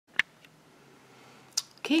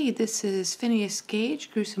Okay, this is Phineas Gage,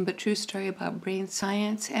 Gruesome But True Story About Brain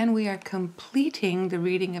Science, and we are completing the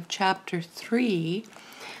reading of Chapter 3.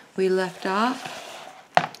 We left off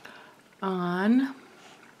on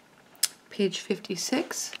page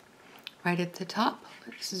 56, right at the top.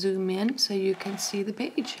 Let's zoom in so you can see the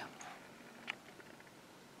page.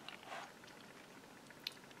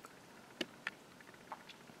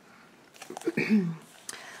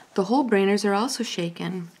 The whole brainers are also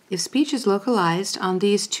shaken. If speech is localized on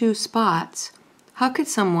these two spots, how could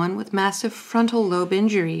someone with massive frontal lobe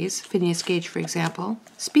injuries, Phineas Gage for example,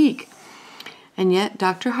 speak? And yet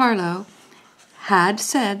Dr. Harlow had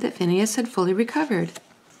said that Phineas had fully recovered.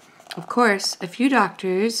 Of course, a few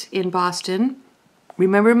doctors in Boston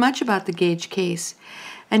remember much about the Gage case,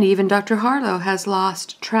 and even Dr. Harlow has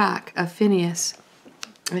lost track of Phineas.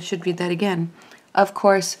 I should read that again. Of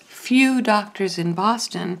course, few doctors in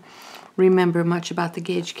Boston remember much about the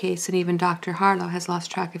Gage case, and even Dr. Harlow has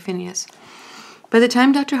lost track of Phineas. By the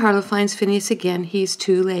time Dr. Harlow finds Phineas again, he's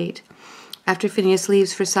too late. After Phineas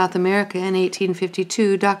leaves for South America in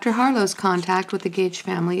 1852, Dr. Harlow's contact with the Gage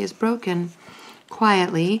family is broken.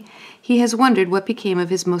 Quietly, he has wondered what became of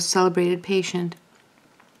his most celebrated patient.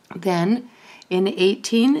 Then, in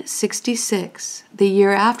 1866, the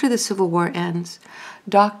year after the Civil War ends,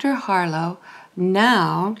 Dr. Harlow,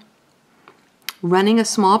 now running a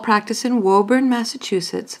small practice in Woburn,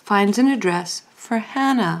 Massachusetts, finds an address for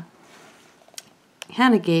Hannah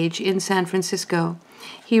Gage in San Francisco.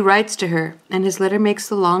 He writes to her, and his letter makes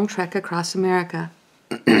the long trek across America.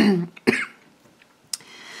 Mrs.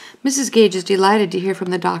 Gage is delighted to hear from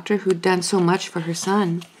the doctor who'd done so much for her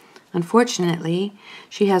son. Unfortunately,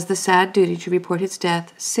 she has the sad duty to report his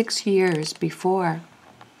death 6 years before.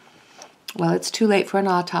 Well, it's too late for an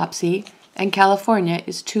autopsy, and California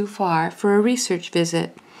is too far for a research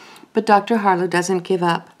visit. But Dr. Harlow doesn't give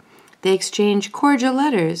up. They exchange cordial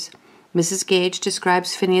letters. Mrs. Gage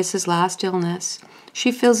describes Phineas's last illness.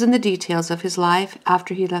 She fills in the details of his life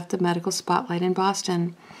after he left the medical spotlight in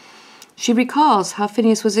Boston. She recalls how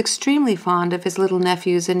Phineas was extremely fond of his little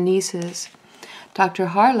nephews and nieces. Dr.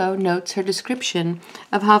 Harlow notes her description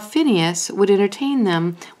of how Phineas would entertain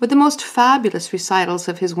them with the most fabulous recitals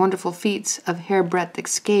of his wonderful feats of hairbreadth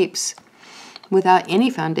escapes, without any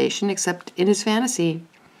foundation except in his fantasy.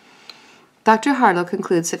 Dr. Harlow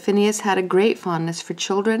concludes that Phineas had a great fondness for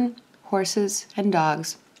children, horses, and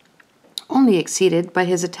dogs, only exceeded by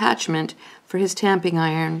his attachment for his tamping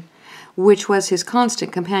iron, which was his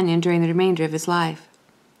constant companion during the remainder of his life.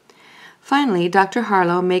 Finally, Dr.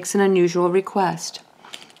 Harlow makes an unusual request.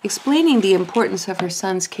 Explaining the importance of her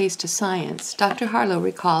son's case to science, Dr. Harlow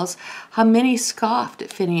recalls how many scoffed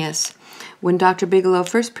at Phineas when Dr. Bigelow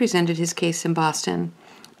first presented his case in Boston.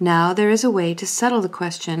 Now there is a way to settle the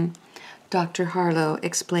question. Dr. Harlow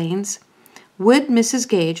explains, would Mrs.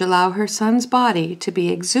 Gage allow her son's body to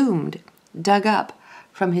be exhumed, dug up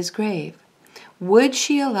from his grave? Would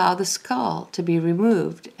she allow the skull to be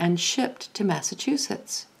removed and shipped to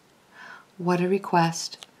Massachusetts? What a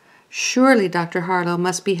request. Surely Dr. Harlow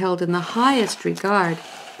must be held in the highest regard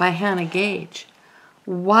by Hannah Gage.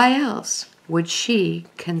 Why else would she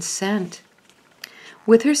consent?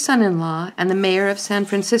 With her son-in-law and the mayor of San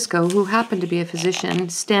Francisco, who happened to be a physician,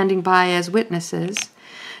 standing by as witnesses,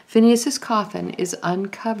 Phineas's coffin is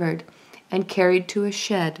uncovered and carried to a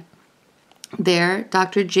shed. There,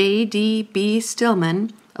 Dr. J.D.B.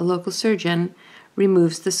 Stillman, a local surgeon,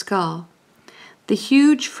 removes the skull. The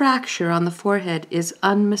huge fracture on the forehead is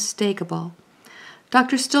unmistakable.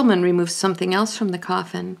 Dr. Stillman removes something else from the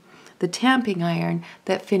coffin, the tamping iron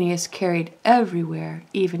that Phineas carried everywhere,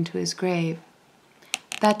 even to his grave.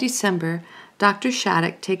 That December, Dr.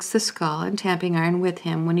 Shattuck takes the skull and tamping iron with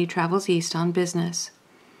him when he travels east on business.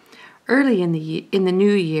 Early in the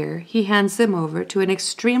new year, he hands them over to an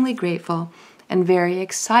extremely grateful and very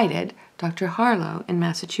excited Dr. Harlow in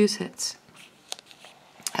Massachusetts.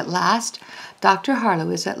 At last, Dr.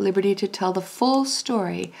 Harlow is at liberty to tell the full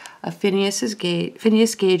story of Phineas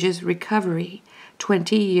Gage's recovery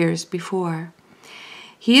 20 years before.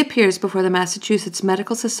 He appears before the Massachusetts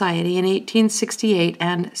Medical Society in 1868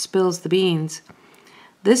 and spills the beans.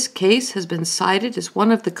 This case has been cited as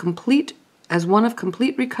one of complete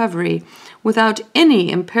recovery without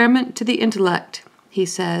any impairment to the intellect, he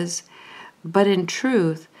says. But in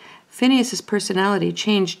truth, Phineas's personality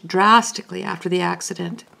changed drastically after the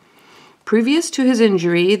accident. Previous to his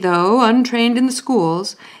injury, though untrained in the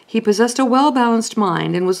schools, he possessed a well-balanced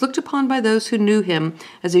mind and was looked upon by those who knew him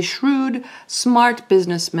as a shrewd, smart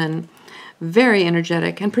businessman, very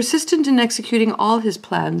energetic and persistent in executing all his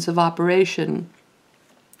plans of operation.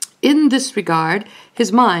 In this regard,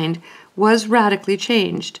 his mind was radically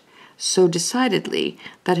changed. so decidedly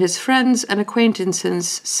that his friends and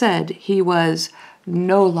acquaintances said he was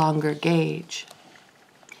no longer Gage.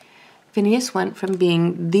 Phineas went from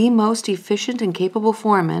being the most efficient and capable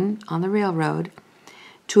foreman on the railroad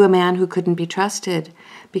to a man who couldn't be trusted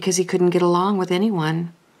because he couldn't get along with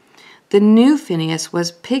anyone. The new Phineas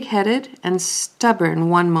was pig-headed and stubborn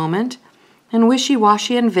one moment and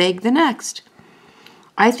wishy-washy and vague the next.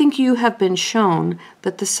 I think you have been shown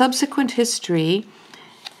that the subsequent history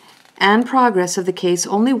and progress of the case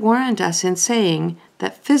only warrant us in saying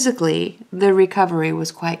that physically the recovery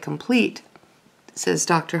was quite complete, says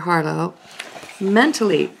Dr. Harlow.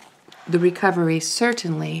 Mentally, the recovery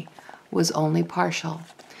certainly was only partial.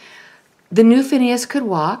 The new Phineas could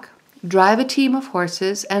walk, drive a team of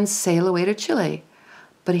horses, and sail away to Chile,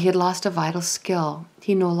 but he had lost a vital skill.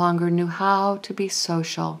 He no longer knew how to be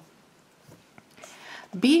social.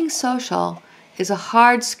 Being social is a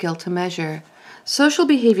hard skill to measure. Social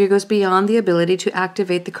behavior goes beyond the ability to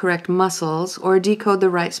activate the correct muscles or decode the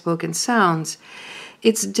right spoken sounds.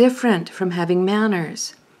 It's different from having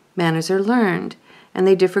manners. Manners are learned, and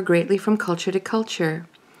they differ greatly from culture to culture.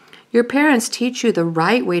 Your parents teach you the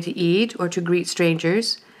right way to eat or to greet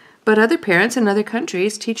strangers, but other parents in other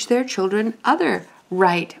countries teach their children other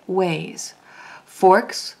right ways.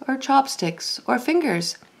 Forks or chopsticks or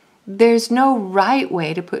fingers. There's no right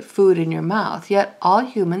way to put food in your mouth, yet all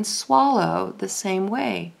humans swallow the same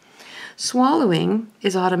way. Swallowing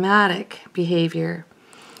is automatic behavior.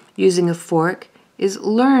 Using a fork is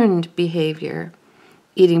learned behavior.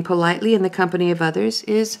 Eating politely in the company of others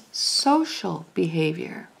is social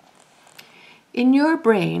behavior. In your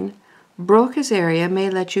brain, Broca's area may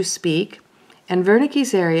let you speak, and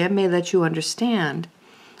Wernicke's area may let you understand,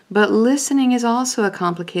 but listening is also a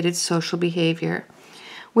complicated social behavior.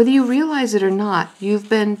 Whether you realize it or not, you've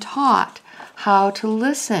been taught how to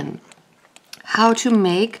listen, how to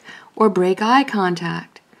make or break eye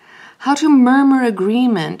contact, how to murmur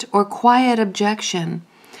agreement or quiet objection,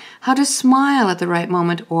 how to smile at the right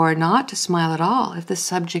moment or not to smile at all if the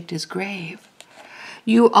subject is grave.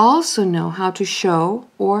 You also know how to show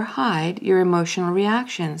or hide your emotional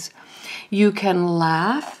reactions. You can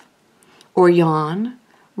laugh or yawn,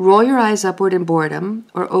 roll your eyes upward in boredom,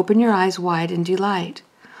 or open your eyes wide in delight.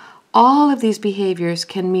 All of these behaviors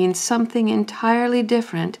can mean something entirely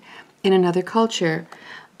different in another culture,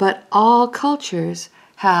 but all cultures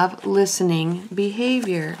have listening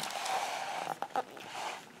behavior.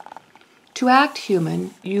 To act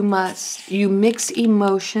human, you mix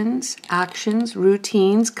emotions, actions,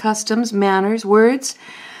 routines, customs, manners, words,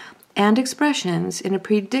 and expressions in a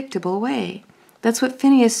predictable way. That's what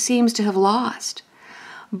Phineas seems to have lost.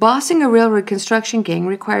 Bossing a railroad construction gang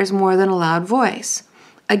requires more than a loud voice.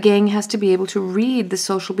 A gang has to be able to read the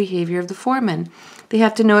social behavior of the foreman. They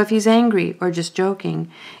have to know if he's angry or just joking,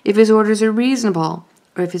 if his orders are reasonable,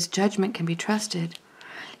 or if his judgment can be trusted.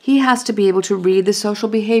 He has to be able to read the social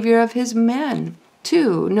behavior of his men,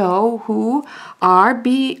 too, know who are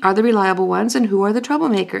the reliable ones and who are the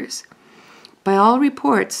troublemakers. By all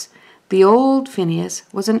reports, the old Phineas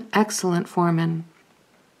was an excellent foreman.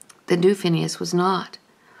 The new Phineas was not.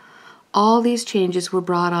 All these changes were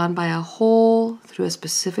brought on by a hole through a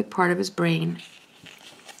specific part of his brain.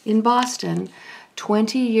 In Boston,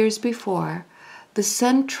 20 years before, the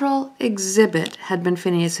central exhibit had been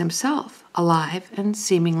Phineas himself, alive and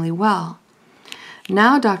seemingly well.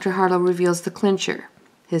 Now Dr. Harlow reveals the clincher,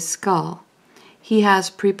 his skull. He has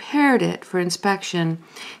prepared it for inspection,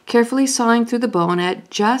 carefully sawing through the bone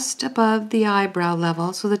at just above the eyebrow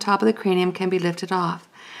level so the top of the cranium can be lifted off.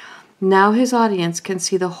 Now his audience can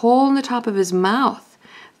see the hole in the top of his mouth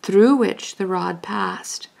through which the rod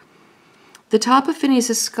passed. The top of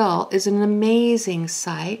Phineas's skull is an amazing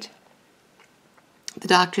sight. The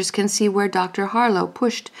doctors can see where Dr. Harlow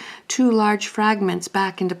pushed 2 large fragments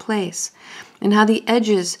back into place and how the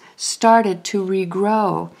edges started to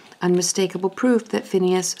regrow, unmistakable proof that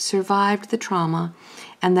Phineas survived the trauma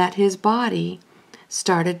and that his body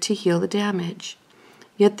started to heal the damage.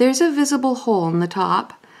 Yet there's a visible hole in the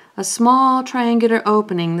top, a small triangular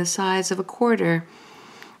opening the size of a quarter,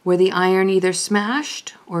 where the iron either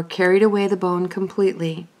smashed or carried away the bone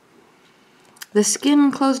completely. The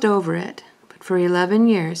skin closed over it, but for 11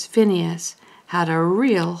 years Phineas had a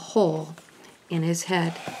real hole in his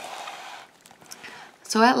head.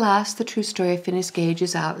 So at last the true story of Phineas Gage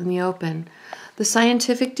is out in the open. The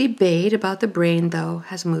scientific debate about the brain, though,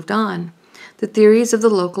 has moved on. The theories of the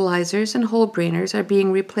localizers and whole brainers are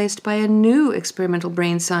being replaced by a new experimental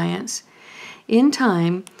brain science. In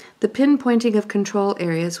time, the pinpointing of control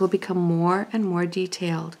areas will become more and more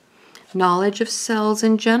detailed. Knowledge of cells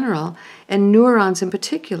in general, and neurons in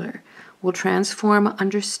particular, will transform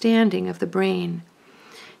understanding of the brain.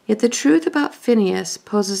 Yet the truth about Phineas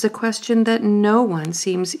poses a question that no one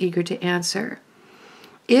seems eager to answer.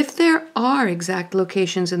 If there are exact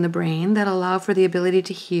locations in the brain that allow for the ability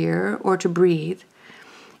to hear or to breathe,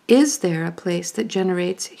 is there a place that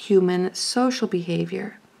generates human social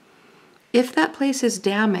behavior? If that place is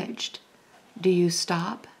damaged, do you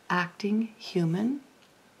stop acting human?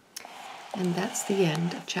 And that's the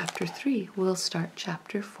end of chapter 3. We'll start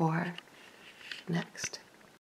chapter 4 next.